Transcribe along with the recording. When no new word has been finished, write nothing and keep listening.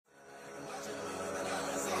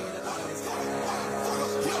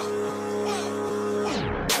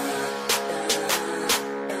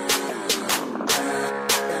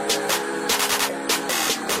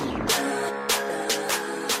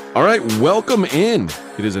All right, welcome in.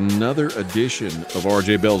 It is another edition of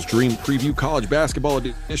RJ Bell's Dream Preview College Basketball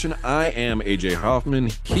Edition. I am AJ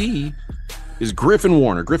Hoffman. He is Griffin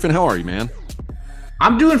Warner. Griffin, how are you, man?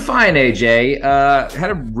 I'm doing fine, AJ.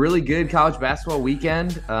 Had a really good college basketball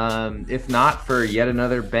weekend. If not for yet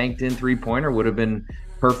another banked-in three-pointer, would have been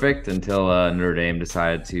perfect until Notre Dame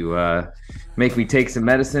decided to make me take some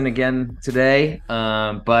medicine again today.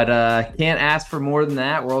 But can't ask for more than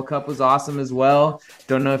that. World Cup was awesome as well.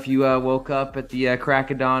 Don't know if you woke up at the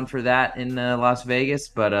crack of dawn for that in Las Vegas,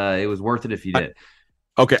 but it was worth it if you did.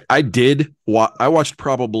 Okay, I did. I watched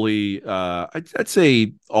probably, I'd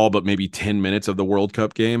say all but maybe 10 minutes of the World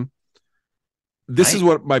Cup game. This is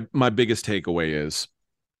what my biggest takeaway is.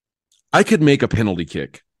 I could make a penalty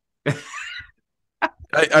kick.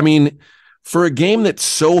 I mean, for a game that's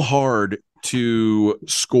so hard to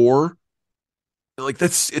score, like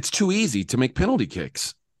it's too easy to make penalty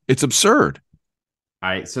kicks. It's absurd. All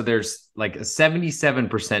right, so there's like a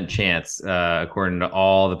 77% chance, according to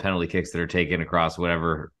all the penalty kicks that are taken across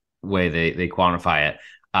whatever way they quantify it.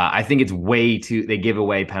 I think it's they give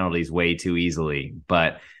away penalties way too easily.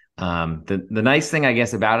 But the nice thing, I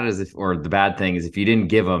guess, about it is or the bad thing is if you didn't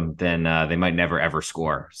give them, then they might never ever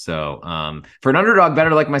score. So for an underdog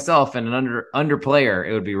better like myself and an under player,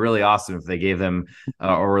 it would be really awesome if they gave them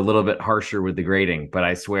or were a little bit harsher with the grading. But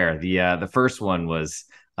I swear the first one was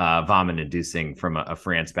vomit inducing from a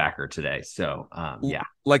France backer today. So yeah,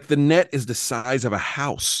 like the net is the size of a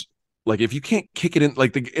house. Like if you can't kick it in,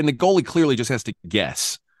 like the goalie clearly just has to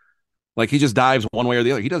guess. Like he just dives one way or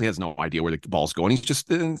the other. He has no idea where the ball's going. He's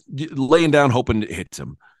just laying down, hoping it hits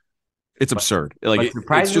him. It's absurd. Like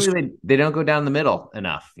surprisingly, they don't go down the middle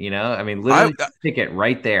enough. I mean, literally kick it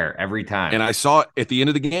right there every time. And I saw it at the end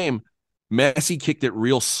of the game. Messi kicked it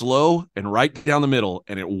real slow and right down the middle,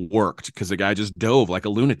 and it worked because the guy just dove like a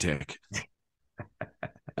lunatic.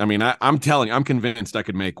 I mean, I'm convinced I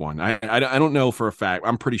could make one. I don't know for a fact.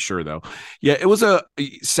 I'm pretty sure, though. Yeah, it was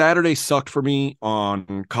Saturday sucked for me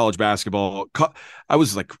on college basketball. I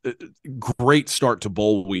was like, great start to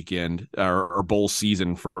bowl weekend or bowl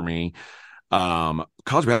season for me.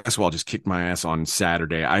 College basketball just kicked my ass on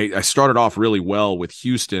Saturday. I started off really well with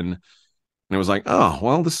Houston. And it was like, oh,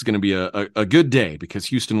 well, this is going to be a good day because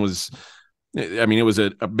Houston was, I mean, it was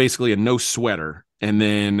basically a no sweater. And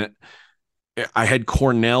then I had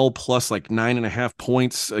Cornell plus like 9.5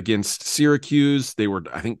 points against Syracuse. They were,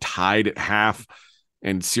 I think, tied at half,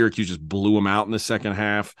 and Syracuse just blew them out in the second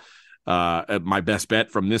half. My best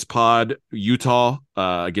bet from this pod, Utah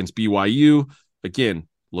against BYU. Again,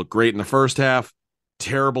 looked great in the first half.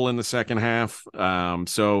 Terrible in the second half. And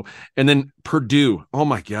then Purdue. Oh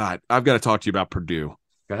my God. I've got to talk to you about Purdue.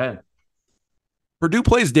 Go ahead. Purdue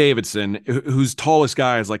plays Davidson, whose tallest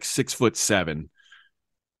guy is like 6'7".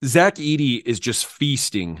 Zach Edey is just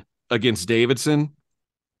feasting against Davidson.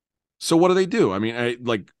 So what do? I mean,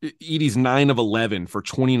 Edey's 9 of 11 for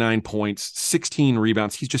 29 points, 16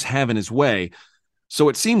 rebounds. He's just having his way. So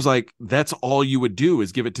it seems like that's all you would do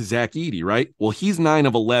is give it to Zach Edey, right? Well, he's 9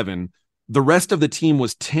 of 11. The rest of the team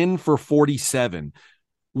was 10 for 47.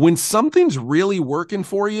 When something's really working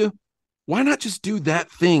for you, why not just do that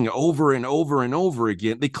thing over and over and over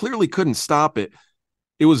again? They clearly couldn't stop it.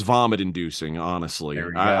 It was vomit-inducing, honestly.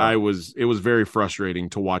 It was very frustrating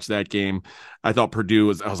to watch that game. I thought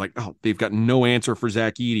Purdue I was like, oh, they've got no answer for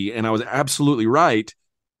Zach Edey, and I was absolutely right,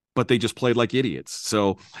 but they just played like idiots.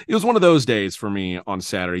 So it was one of those days for me on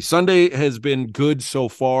Saturday. Sunday has been good so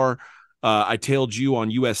far. I tailed you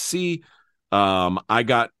on USC. I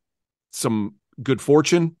got some good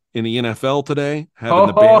fortune in the NFL today.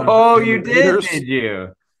 You did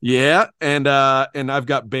you? Yeah, and I've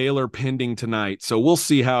got Baylor pending tonight, so we'll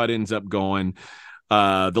see how it ends up going.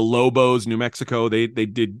 The Lobos, New Mexico, they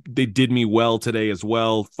did me well today as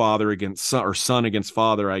well. Father against son, or son against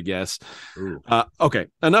father, I guess. Okay,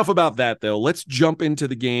 enough about that though. Let's jump into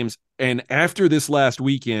the games. And after this last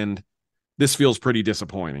weekend, this feels pretty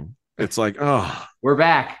disappointing. It's like, oh, we're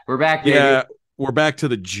back, baby. Yeah, we're back to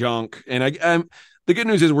the junk. And the good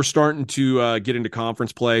news is we're starting to get into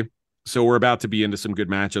conference play. So we're about to be into some good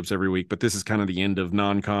matchups every week, but this is kind of the end of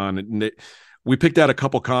non-con. We picked out a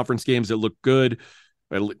couple conference games that look good,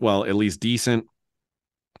 well, at least decent,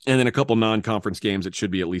 and then a couple non-conference games that should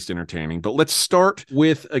be at least entertaining. But let's start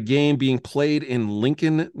with a game being played in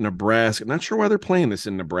Lincoln, Nebraska. Not sure why they're playing this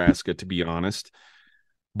in Nebraska, to be honest.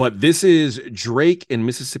 But this is Drake and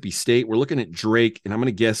Mississippi State. We're looking at Drake, and I'm going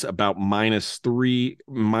to guess about -3,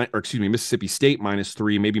 Mississippi State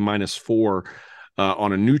 -3, maybe -4.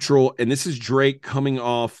 On a neutral. And this is Drake coming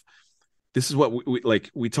off. This is what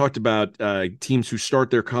we talked about teams who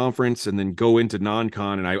start their conference and then go into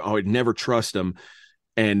non-con, and I would never trust them.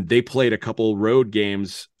 and they played a couple road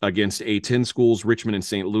games against A10 schools. Richmond and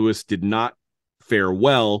St. Louis did not fare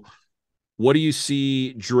well. What do you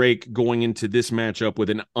see Drake going into this matchup with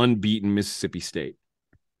an unbeaten Mississippi State?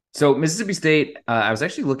 So Mississippi State, I was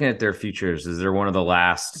actually looking at their futures as they're one of the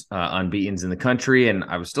last unbeatens in the country, and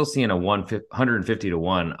I was still seeing a 150 to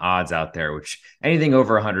 1 odds out there, which anything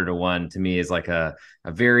over 100 to 1 to me is like a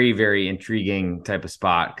very, very intriguing type of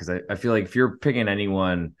spot, because I feel like if you're picking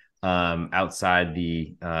anyone outside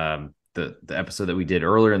the episode that we did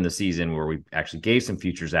earlier in the season where we actually gave some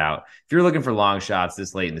futures out, if you're looking for long shots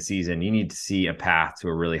this late in the season, you need to see a path to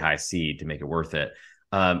a really high seed to make it worth it.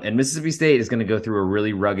 And Mississippi State is going to go through a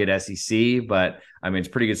really rugged SEC, but I mean, it's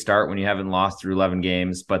a pretty good start when you haven't lost through 11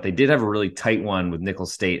 games, but they did have a really tight one with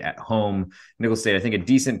Nicholls State at home. Nicholls State, I think, a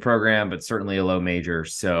decent program, but certainly a low major.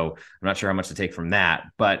 So I'm not sure how much to take from that,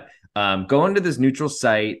 but going to this neutral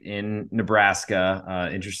site in Nebraska,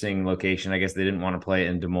 interesting location. I guess they didn't want to play it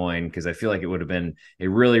in Des Moines because I feel like it would have been a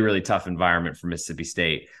really, really tough environment for Mississippi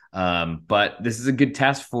State. But this is a good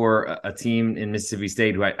test for a team in Mississippi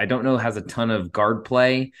State who I don't know has a ton of guard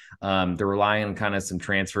play. They're relying on kind of some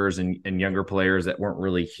transfers and younger players that weren't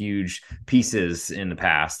really huge pieces in the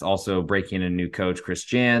past. Also breaking in a new coach, Chris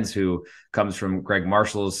Jans, who comes from Greg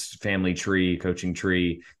Marshall's family tree, coaching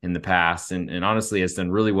tree in the past, and honestly has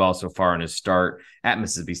done really well so far in his start at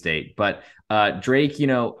Mississippi State. But Drake,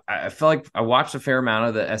 I feel like I watched a fair amount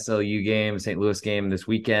of the SLU game, St. Louis game this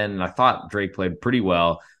weekend, and I thought Drake played pretty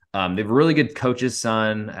well. They have a really good coach's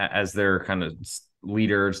son as their kind of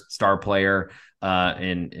leader, star player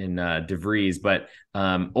in DeVries, but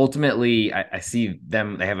ultimately I see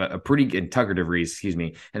them. They have a pretty good Tucker DeVries, excuse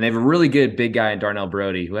me, and they have a really good big guy in Darnell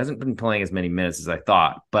Brody who hasn't been playing as many minutes as I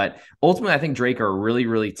thought. But ultimately, I think Drake are a really,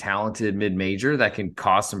 really talented mid-major that can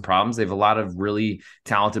cause some problems. They have a lot of really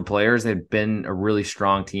talented players. They've been a really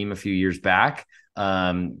strong team a few years back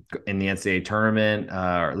in the NCAA tournament,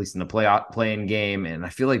 or at least in the play-in game. And I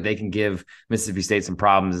feel like they can give Mississippi State some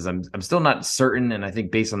problems. As I'm still not certain, and I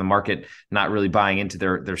think based on the market not really buying into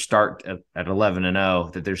their start at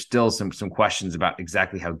 11-0, that there's still some questions about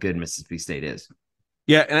exactly how good Mississippi State is.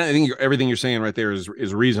 Yeah, and I think everything you're saying right there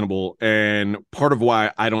is reasonable. And part of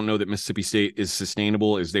why I don't know that Mississippi State is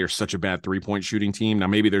sustainable is they're such a bad three-point shooting team. Now,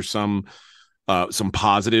 maybe there's some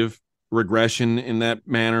positive regression in that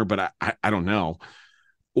manner, but I don't know.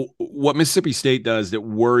 What Mississippi State does that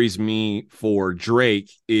worries me for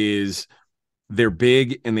Drake is they're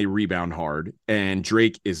big and they rebound hard, and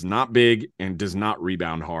Drake is not big and does not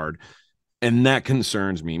rebound hard, and that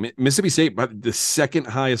concerns me. Mississippi State, but the second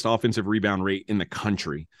highest offensive rebound rate in the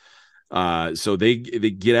country. So they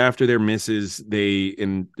get after their misses.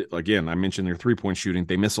 And again, I mentioned their 3-point shooting.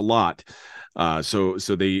 They miss a lot. So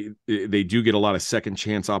they do get a lot of second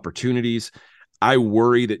chance opportunities. I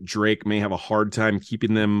worry that Drake may have a hard time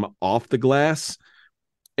keeping them off the glass.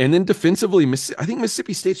 And then defensively, I think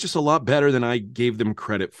Mississippi State's just a lot better than I gave them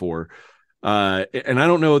credit for. And I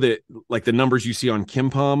don't know that like the numbers you see on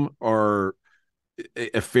KenPom are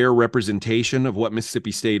a fair representation of what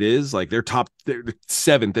Mississippi State is. Like they're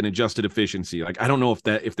 7th in adjusted efficiency. Like I don't know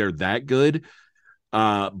if they're that good.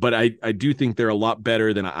 But I do think they're a lot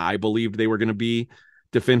better than I believed they were going to be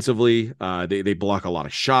defensively. They block a lot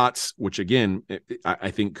of shots, which again, I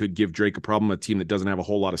think could give Drake a problem, a team that doesn't have a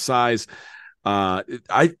whole lot of size.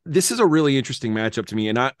 This is a really interesting matchup to me,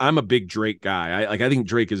 and I'm a big Drake guy. I think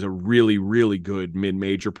Drake is a really, really good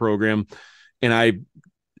mid-major program, and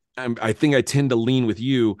I think I tend to lean with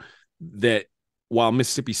you that while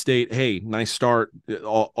Mississippi State, hey, nice start,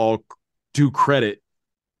 all due credit,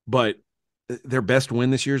 but their best win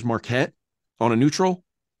this year is Marquette on a neutral.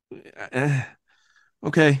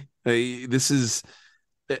 Okay. This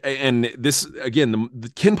again,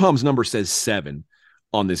 the KenPom's number says 7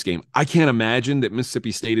 on this game. I can't imagine that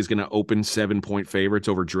Mississippi State is going to open 7-point favorites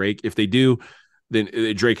over Drake. If they do, then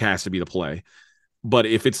Drake has to be the play. But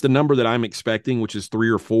if it's the number that I'm expecting, which is 3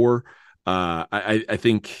 or 4, I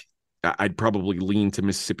think I'd probably lean to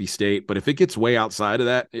Mississippi State. But if it gets way outside of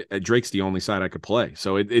that, Drake's the only side I could play.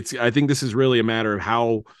 So I think this is really a matter of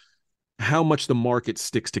how much the market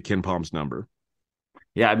sticks to KenPom's number.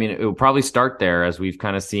 Yeah, I mean, it will probably start there as we've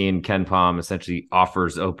kind of seen KenPom essentially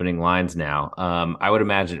offers opening lines now. I would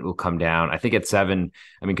imagine it will come down. I think at 7,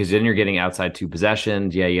 I mean, because then you're getting outside 2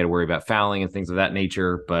 possessions. Yeah, you got to worry about fouling and things of that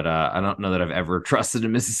nature. But I don't know that I've ever trusted a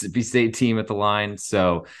Mississippi State team at the line.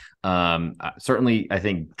 So certainly, I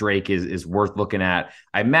think Drake is worth looking at.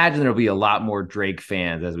 I imagine there'll be a lot more Drake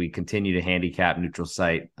fans as we continue to handicap neutral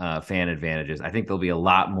site fan advantages. I think there'll be a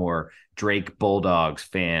lot more Drake Bulldogs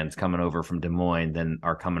fans coming over from Des Moines than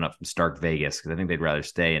are coming up from Stark Vegas, because I think they'd rather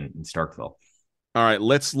stay in Starkville. All right,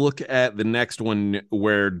 let's look at the next one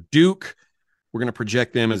where Duke, we're going to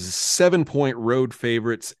project them as 7-point road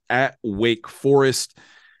favorites at Wake Forest.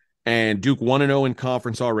 And Duke 1-0 in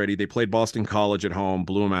conference already. They played Boston College at home,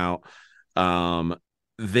 blew them out. Um,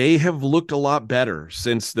 they have looked a lot better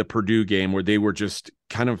since the Purdue game where they were just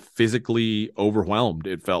kind of physically overwhelmed,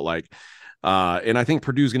 it felt like. And I think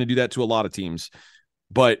Purdue's going to do that to a lot of teams.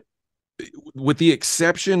 But with the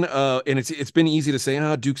exception of, and it's been easy to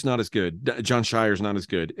say, Duke's not as good. John Shire's not as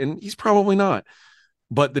good. And he's probably not.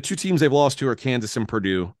 But the two teams they've lost to are Kansas and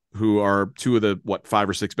Purdue, who are two of the, 5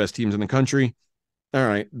 or 6 best teams in the country. All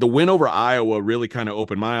right. The win over Iowa really kind of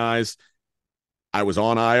opened my eyes. I was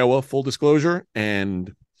on Iowa, full disclosure,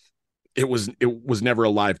 and it was never a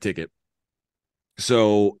live ticket.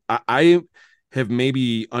 So I have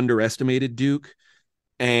maybe underestimated Duke,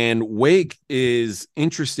 and Wake is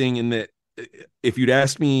interesting in that if you'd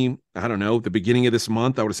asked me, I don't know, the beginning of this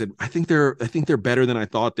month, I would have said I think they're better than I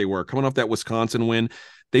thought they were. Coming off that Wisconsin win,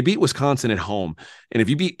 they beat Wisconsin at home, and if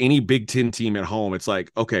you beat any Big Ten team at home, it's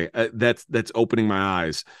like okay, that's opening my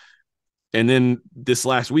eyes. And then this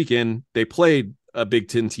last weekend, they played a Big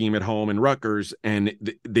Ten team at home in Rutgers, and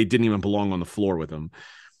they didn't even belong on the floor with them.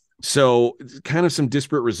 So kind of some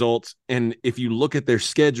disparate results. And if you look at their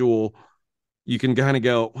schedule, you can kind of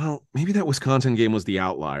go, well, maybe that Wisconsin game was the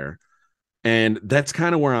outlier. And that's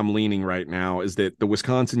kind of where I'm leaning right now is that the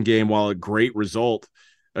Wisconsin game, while a great result,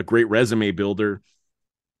 a great resume builder,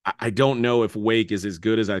 I don't know if Wake is as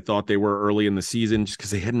good as I thought they were early in the season just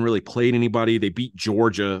because they hadn't really played anybody. They beat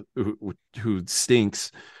Georgia, who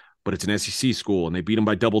stinks, but it's an SEC school, and they beat them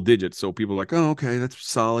by double digits. So people are like, oh, okay, that's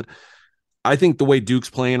solid. I think the way Duke's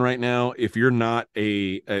playing right now, if you're not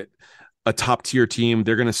a top tier team,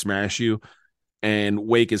 they're going to smash you. And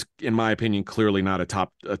Wake is, in my opinion, clearly not a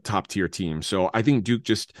top tier team. So I think Duke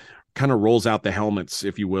just kind of rolls out the helmets,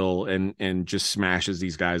 if you will, and just smashes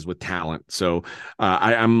these guys with talent. So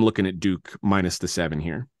I'm looking at Duke minus the 7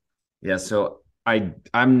 here. Yeah, so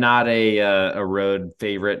I'm not a road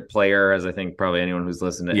favorite player, as I think probably anyone who's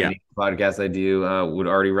listened to any podcast I do would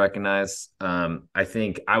already recognize. I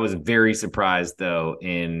think I was very surprised though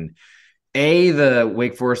in the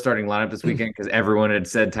Wake Forest starting lineup this weekend because everyone had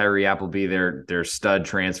said Tyree Appleby, their stud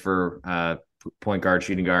transfer point guard,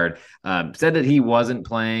 shooting guard, said that he wasn't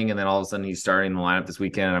playing, and then all of a sudden he's starting the lineup this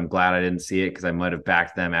weekend. And I'm glad I didn't see it because I might have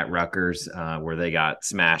backed them at Rutgers, where they got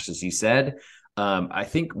smashed, as you said. I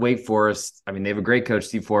think Wake Forest, I mean, they have a great coach,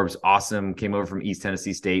 Steve Forbes, awesome, came over from East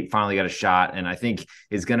Tennessee State, finally got a shot, and I think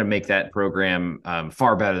is going to make that program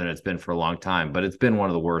far better than it's been for a long time. But it's been one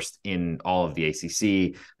of the worst in all of the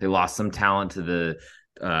ACC. They lost some talent to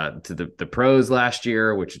the pros last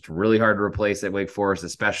year, which it's really hard to replace at Wake Forest,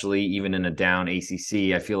 especially even in a down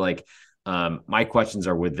ACC. I feel like my questions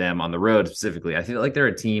are with them on the road specifically. I feel like they're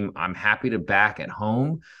a team I'm happy to back at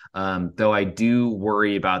home, though I do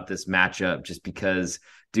worry about this matchup just because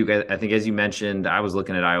Duke, I think, as you mentioned, I was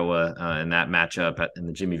looking at Iowa in that matchup in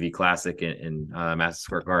the Jimmy V Classic in Madison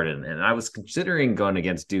Square Garden, and I was considering going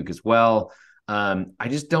against Duke as well. I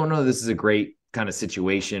just don't know this is a great kind of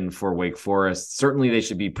situation for Wake Forest. Certainly they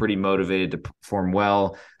should be pretty motivated to perform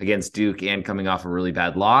well against Duke and coming off a really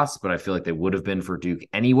bad loss, but I feel like they would have been for Duke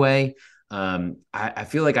anyway. I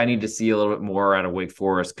feel like I need to see a little bit more out of Wake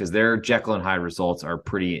Forest because their Jekyll and Hyde results are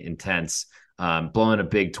pretty intense. Blowing a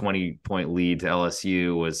big 20-point lead to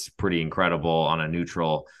LSU was pretty incredible on a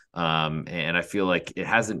neutral. And I feel like it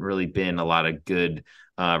hasn't really been a lot of good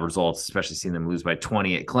results, especially seeing them lose by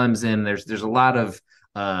 20 at Clemson. There's a lot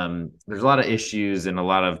of issues and a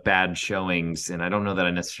lot of bad showings, and I don't know that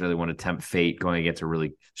I necessarily want to tempt fate going against a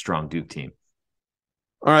really strong Duke team.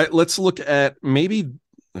 All right, let's look at maybe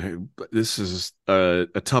this is a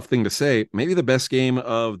tough thing to say. Maybe the best game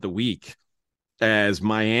of the week, as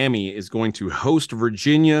Miami is going to host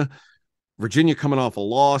Virginia. Virginia coming off a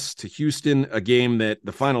loss to Houston, a game that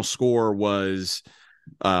the final score was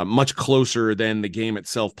much closer than the game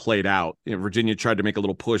itself played out. Virginia tried to make a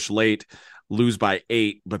little push late, lose by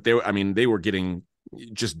 8, but they were getting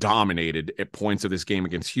just dominated at points of this game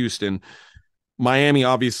against Houston. Miami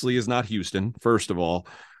obviously is not Houston, first of all,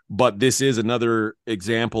 but this is another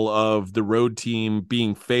example of the road team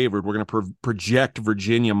being favored. We're going to project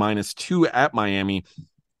Virginia -2 at Miami,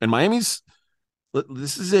 and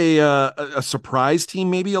this is a surprise team,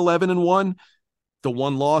 maybe 11-1. The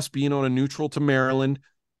one loss being on a neutral to Maryland.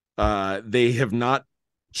 They have not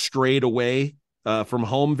strayed away from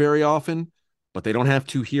home very often, but they don't have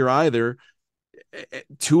to here either.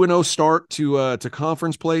 2-0 start to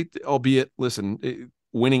conference play, albeit, listen,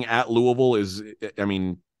 winning at Louisville is,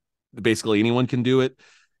 basically anyone can do it.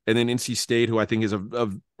 And then NC State, who I think is a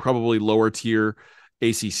probably lower tier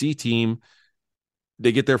ACC team,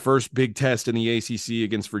 They get their first big test in the ACC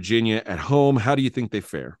against Virginia at home. How do you think they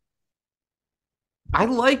fare? I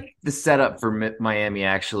like the setup for Miami,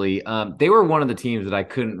 actually. They were one of the teams that I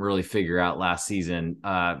couldn't really figure out last season.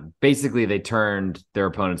 Basically, they turned their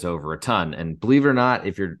opponents over a ton. And believe it or not,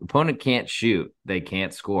 if your opponent can't shoot, they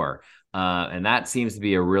can't score. And that seems to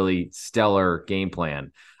be a really stellar game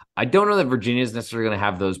plan. I don't know that Virginia is necessarily going to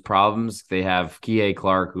have those problems. They have Kihei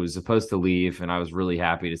Clark, who's supposed to leave, and I was really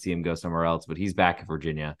happy to see him go somewhere else, but he's back at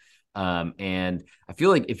Virginia. And I feel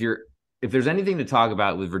like if there's anything to talk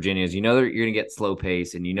about with Virginia is, that you're going to get slow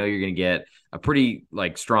pace, and you're going to get a pretty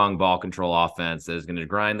strong ball control offense that is going to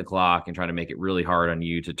grind the clock and try to make it really hard on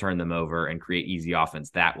you to turn them over and create easy offense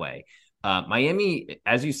that way. Miami,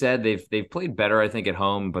 as you said, they've played better, I think, at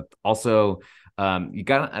home, but also you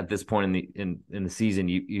got at this point in the season,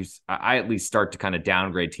 I at least start to kind of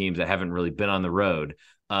downgrade teams that haven't really been on the road.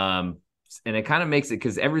 And it kind of makes it,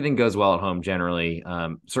 because everything goes well at home generally.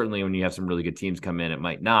 Certainly when you have some really good teams come in, it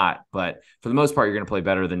might not, but for the most part, you're going to play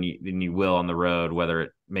better than you will on the road, whether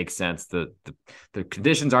it makes sense. The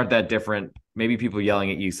conditions aren't that different. Maybe people yelling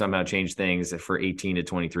at you somehow change things for 18 to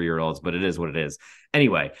 23-year-olds, but it is what it is.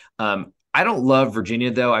 Anyway, I don't love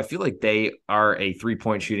Virginia, though. I feel like they are a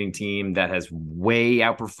 3-point shooting team that has way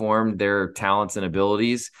outperformed their talents and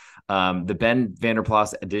abilities. The Ben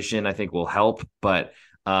Vanderplas addition, I think, will help, but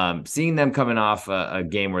seeing them coming off a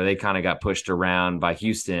game where they kind of got pushed around by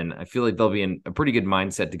Houston, I feel like they'll be in a pretty good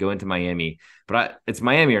mindset to go into Miami. But it's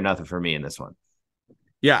Miami or nothing for me in this one.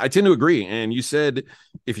 Yeah, I tend to agree. And you said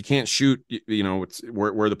if you can't shoot, it's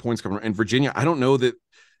where the points come from. And Virginia, I don't know that.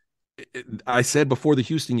 I said before the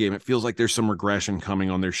Houston game, it feels like there's some regression coming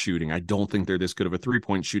on their shooting. I don't think they're this good of a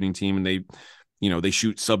 3-point shooting team, and they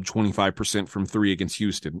shoot sub 25% from 3 against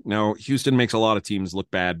Houston. Now, Houston makes a lot of teams look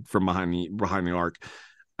bad from behind the arc.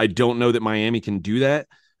 I don't know that Miami can do that,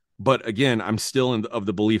 but again, I'm still of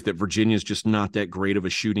the belief that Virginia is just not that great of a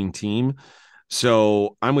shooting team.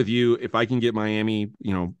 So I'm with you. If I can get Miami,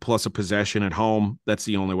 plus a possession at home, that's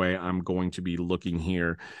the only way I'm going to be looking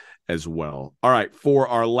here as well. All right, for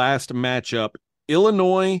our last matchup,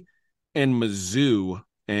 Illinois and Mizzou,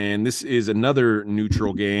 and this is another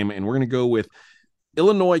neutral game, and we're going to go with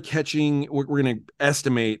Illinois catching. We're going to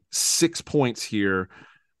estimate 6 points here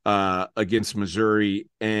against Missouri,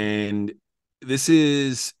 and this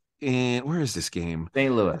is where is this game?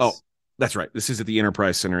 St. Louis. Oh, that's right. This is at the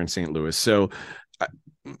Enterprise Center in St. Louis. So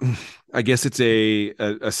I guess it's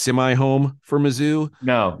a semi-home for Mizzou.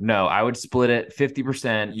 No, I would split it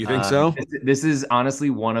 50%. You think so? This is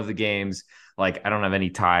honestly one of the games. I don't have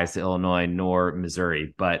any ties to Illinois nor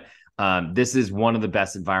Missouri, but this is one of the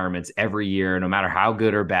best environments every year, no matter how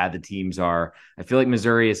good or bad the teams are. I feel like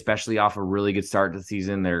Missouri, especially off a really good start to the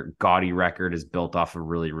season, their gaudy record is built off of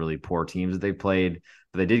really, really poor teams that they played.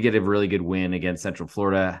 But they did get a really good win against Central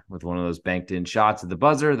Florida with one of those banked in shots at the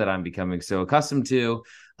buzzer that I'm becoming so accustomed to.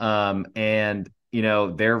 And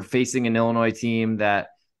they're facing an Illinois team that,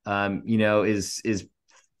 is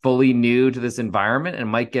fully new to this environment and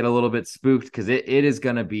might get a little bit spooked, because it is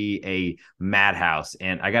going to be a madhouse.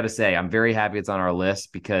 And I got to say, I'm very happy it's on our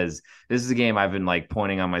list, because this is a game I've been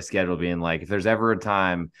pointing on my schedule, being if there's ever a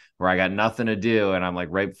time where I got nothing to do and I'm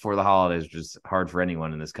right before the holidays, which is hard for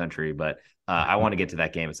anyone in this country, but I want to get to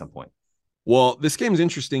that game at some point. Well, this game is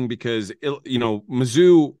interesting because,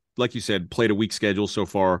 Mizzou, like you said, played a weak schedule so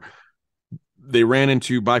far. They ran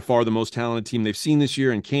into by far the most talented team they've seen this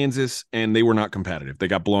year in Kansas, and they were not competitive. They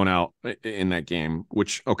got blown out in that game,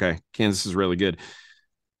 which, okay, Kansas is really good.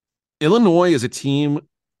 Illinois is a team,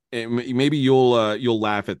 maybe you'll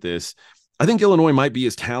laugh at this. I think Illinois might be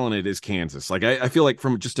as talented as Kansas. I feel like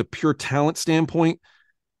from just a pure talent standpoint,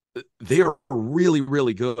 they are really,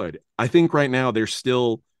 really good. I think right now they're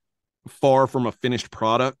still far from a finished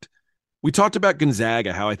product. We talked about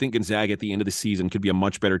Gonzaga, how I think Gonzaga at the end of the season could be a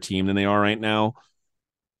much better team than they are right now.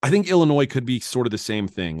 I think Illinois could be sort of the same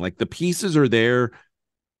thing. The pieces are there.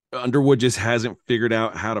 Underwood just hasn't figured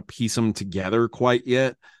out how to piece them together quite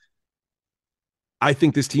yet. I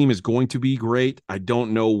think this team is going to be great. I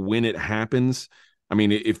don't know when it happens. I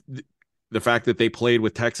mean, if the fact that they played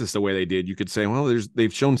with Texas the way they did, you could say, well,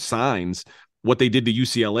 they've shown signs. What they did to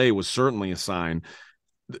UCLA was certainly a sign.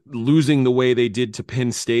 Losing the way they did to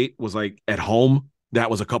Penn State was at home. That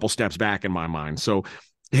was a couple steps back in my mind. So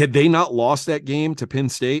had they not lost that game to Penn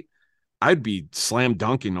State, I'd be slam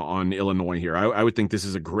dunking on Illinois here. I would think this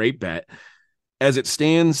is a great bet. As it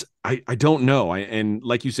stands, I don't know. And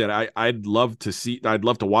like you said, I'd love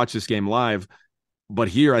to watch this game live. But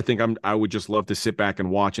here, I think I would just love to sit back and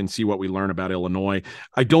watch and see what we learn about Illinois.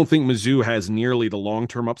 I don't think Mizzou has nearly the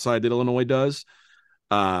long-term upside that Illinois does.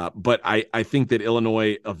 But I think that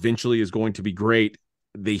Illinois eventually is going to be great.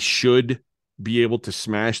 they should be able to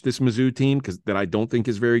smash this Mizzou team because that I don't think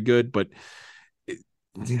is very good, but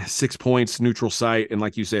 6 points, neutral site. And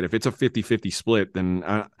like you said, if it's a 50-50 split, then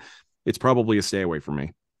it's probably a stay away from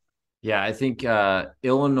me. Yeah, I think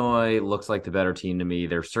Illinois looks like the better team to me.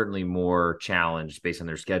 They're certainly more challenged based on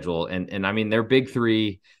their schedule, and I mean their big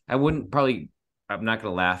three. I wouldn't probably. I'm not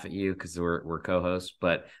going to laugh at you because we're co-hosts,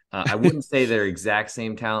 but I wouldn't say they're exact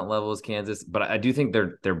same talent level as Kansas. But I do think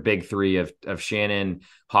their big three of Shannon,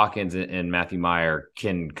 Hawkins, and Matthew Meyer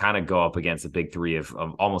can kind of go up against the big three of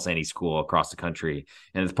almost any school across the country,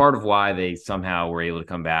 and it's part of why they somehow were able to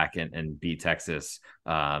come back and beat Texas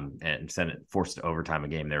and send it forced to overtime, a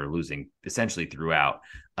game they were losing essentially throughout.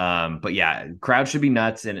 But yeah, crowd should be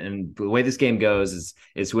nuts. And the way this game goes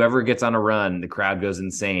is whoever gets on a run, the crowd goes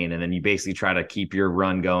insane. And then you basically try to keep your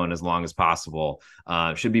run going as long as possible.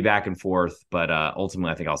 Should be back and forth, but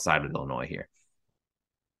ultimately I think I'll side with Illinois here.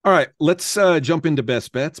 All right, let's jump into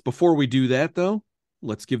best bets. Before we do that though,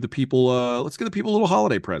 let's give the people a little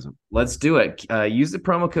holiday present. Let's do it. Use the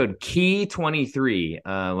promo code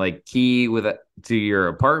KEY23, like key to your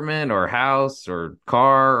apartment or house or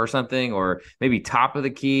car or something, or maybe top of the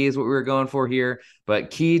key is what we were going for here. But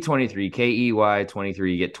KEY23,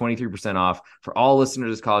 KEY23, you get 23% off for all listeners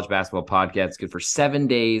to this college basketball podcast. It's good for 7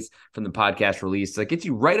 days from the podcast release. So it gets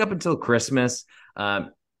you right up until Christmas.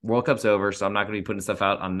 World Cup's over, so I'm not going to be putting stuff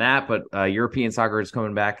out on that, but European soccer is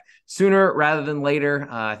coming back sooner rather than later.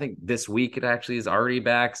 I think this week it actually is already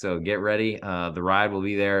back, so get ready. The ride will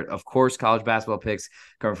be there. Of course, college basketball picks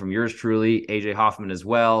coming from yours truly, AJ Hoffman as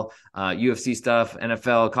well. UFC stuff,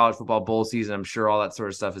 NFL, college football bowl season. I'm sure all that sort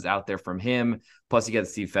of stuff is out there from him. Plus, you got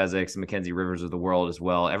Steve Fezzik's and Mackenzie Rivers of the world as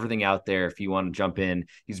well. Everything out there. If you want to jump in,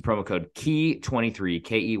 use the promo code KEY23,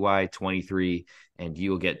 KEY23, and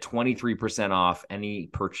you will get 23% off any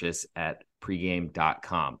purchase at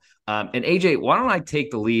pregame.com. And AJ, why don't I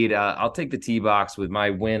take the lead? I'll take the tee box with my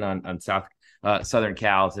win on Southern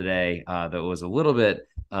Cal today. That was a little bit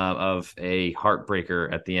of a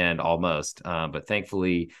heartbreaker at the end almost. But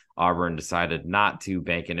thankfully, Auburn decided not to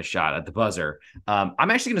bank in a shot at the buzzer. I'm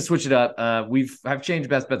actually going to switch it up. I've changed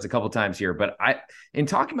best bets a couple times here, but in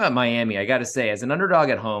talking about Miami, I got to say, as an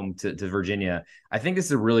underdog at home to Virginia, I think this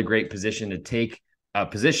is a really great position to take a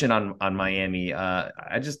position on Miami. I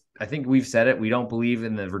think we've said it. We don't believe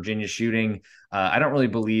in the Virginia shooting. I don't really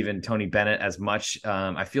believe in Tony Bennett as much.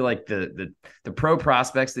 I feel like the pro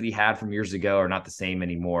prospects that he had from years ago are not the same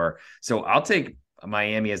anymore. So I'll take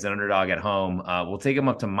Miami as an underdog at home. We'll take them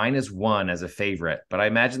up to -1 as a favorite, but I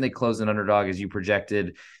imagine they close an underdog as you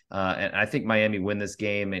projected. And I think Miami win this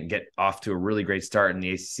game and get off to a really great start in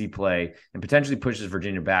the ACC play and potentially pushes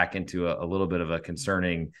Virginia back into a little bit of a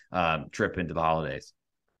concerning trip into the holidays.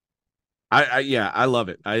 I love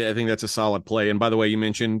it. I think that's a solid play. And by the way, you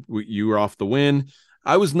mentioned you were off the win.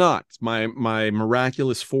 I was not. My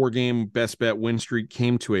miraculous 4-game best bet win streak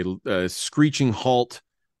came to a screeching halt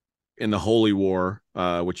in the Holy War,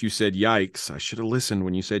 which you said, yikes. I should have listened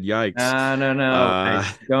when you said yikes.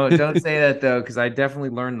 No. Don't say that, though, because I definitely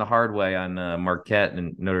learned the hard way on Marquette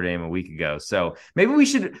and Notre Dame a week ago. So maybe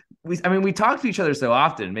we talk to each other so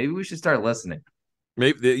often. Maybe we should start listening.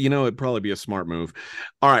 Maybe, it'd probably be a smart move.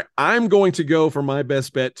 All right, I'm going to go for my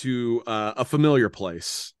best bet to a familiar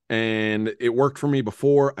place. And it worked for me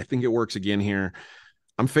before. I think it works again here.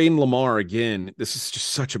 I'm fading Lamar again. This is just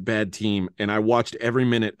such a bad team. And I watched every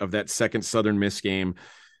minute of that second Southern Miss game,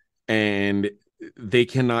 and they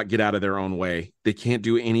cannot get out of their own way. They can't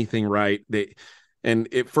do anything right.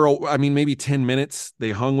 Maybe 10 minutes,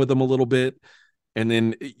 they hung with them a little bit. And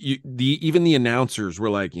then even the announcers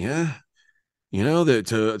were like, yeah,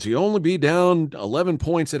 that to only be down 11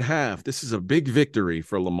 points at half, this is a big victory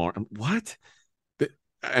for Lamar. What?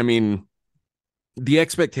 The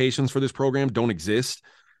expectations for this program don't exist.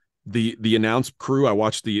 The announce crew, I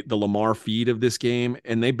watched the Lamar feed of this game,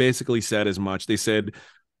 and they basically said as much. They said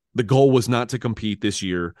the goal was not to compete this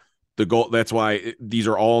year. The goal, that's why these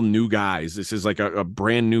are all new guys. This is like a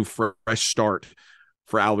brand new fresh start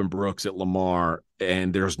for Alvin Brooks at Lamar,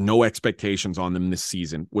 and there's no expectations on them this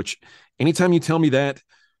season, which anytime you tell me that,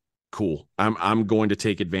 cool. I'm going to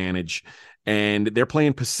take advantage. And they're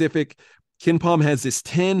playing Pacific. Ken Pom has this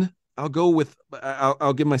 10.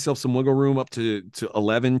 I'll give myself some wiggle room up to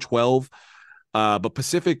 11, 12. But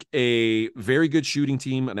Pacific, a very good shooting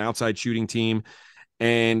team, an outside shooting team,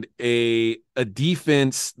 and a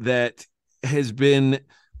defense that has been,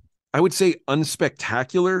 I would say,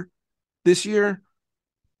 unspectacular this year.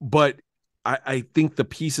 But I think the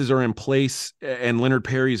pieces are in place, and Leonard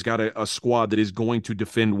Perry's got a squad that is going to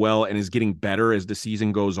defend well and is getting better as the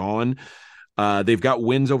season goes on. They've got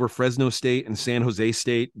wins over Fresno State and San Jose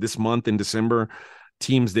State this month in December.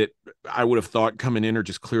 teams that I would have thought coming in are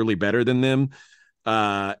just clearly better than them.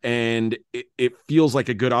 And it feels like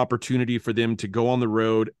a good opportunity for them to go on the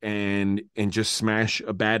road and just smash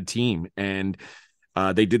a bad team. And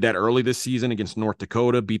they did that early this season against North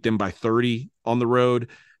Dakota, beat them by 30 on the road.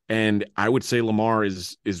 And I would say Lamar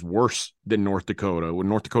is worse than North Dakota. When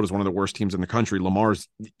North Dakota is one of the worst teams in the country, Lamar's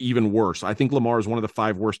even worse. I think Lamar is one of the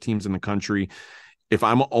 5 worst teams in the country. If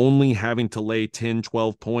I'm only having to lay 10,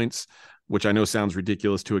 12 points, which I know sounds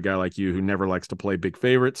ridiculous to a guy like you who never likes to play big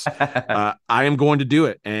favorites, I am going to do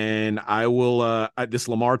it. And I will, this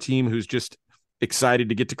Lamar team who's just excited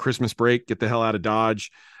to get to Christmas break, get the hell out of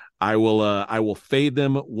Dodge, I will fade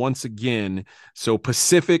them once again. So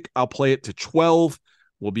Pacific, I'll play it to 12.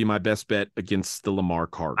 Will be my best bet against the Lamar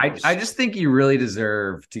Cardinals. I just think you really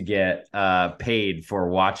deserve to get paid for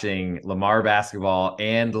watching Lamar basketball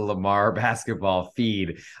and the Lamar basketball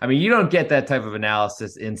feed. I mean, you don't get that type of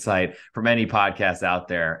analysis insight from any podcast out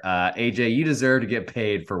there. AJ, you deserve to get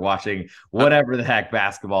paid for watching whatever the heck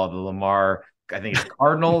basketball the Lamar, I think it's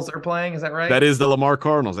Cardinals are playing. Is that right? That is the Lamar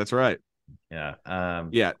Cardinals. That's right. Yeah.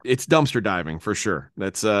 Yeah, it's dumpster diving for sure.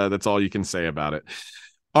 That's all you can say about it.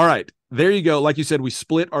 All right. There you go. Like you said, we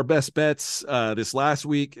split our best bets this last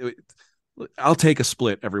week. I'll take a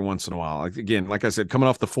split every once in a while. Again, like I said, coming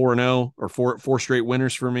off the 4-0 or four straight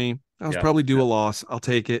winners for me, I'll probably do a loss. I'll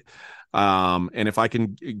take it. And if I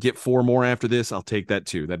can get 4 more after this, I'll take that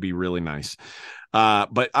too. That'd be really nice.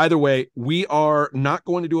 But either way, we are not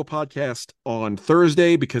going to do a podcast on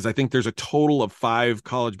Thursday because I think there's a total of 5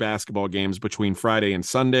 college basketball games between Friday and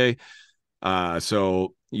Sunday.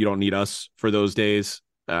 So you don't need us for those days.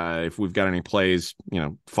 If we've got any plays,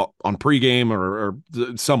 on pregame or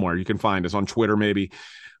somewhere, you can find us on Twitter maybe.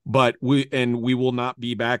 But we will not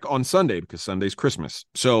be back on Sunday because Sunday's Christmas.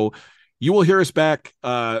 So you will hear us back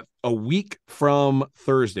a week from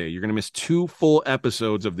Thursday. You're going to miss 2 full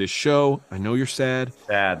episodes of this show. I know you're sad.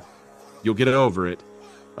 You'll get over it.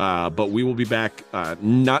 But we will be back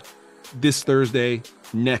not this Thursday,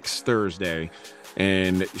 next Thursday,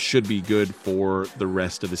 and should be good for the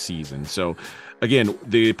rest of the season. So again,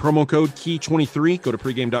 the promo code KEY23, go to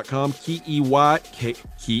pregame.com,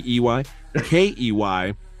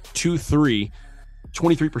 KEY23,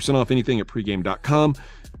 23% off anything at pregame.com.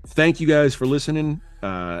 Thank you guys for listening.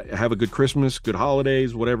 Have a good Christmas, good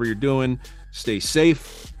holidays, whatever you're doing. Stay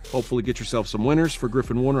safe. Hopefully get yourself some winners. For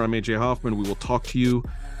Griffin Warner, I'm AJ Hoffman. We will talk to you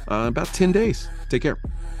in about 10 days. Take care.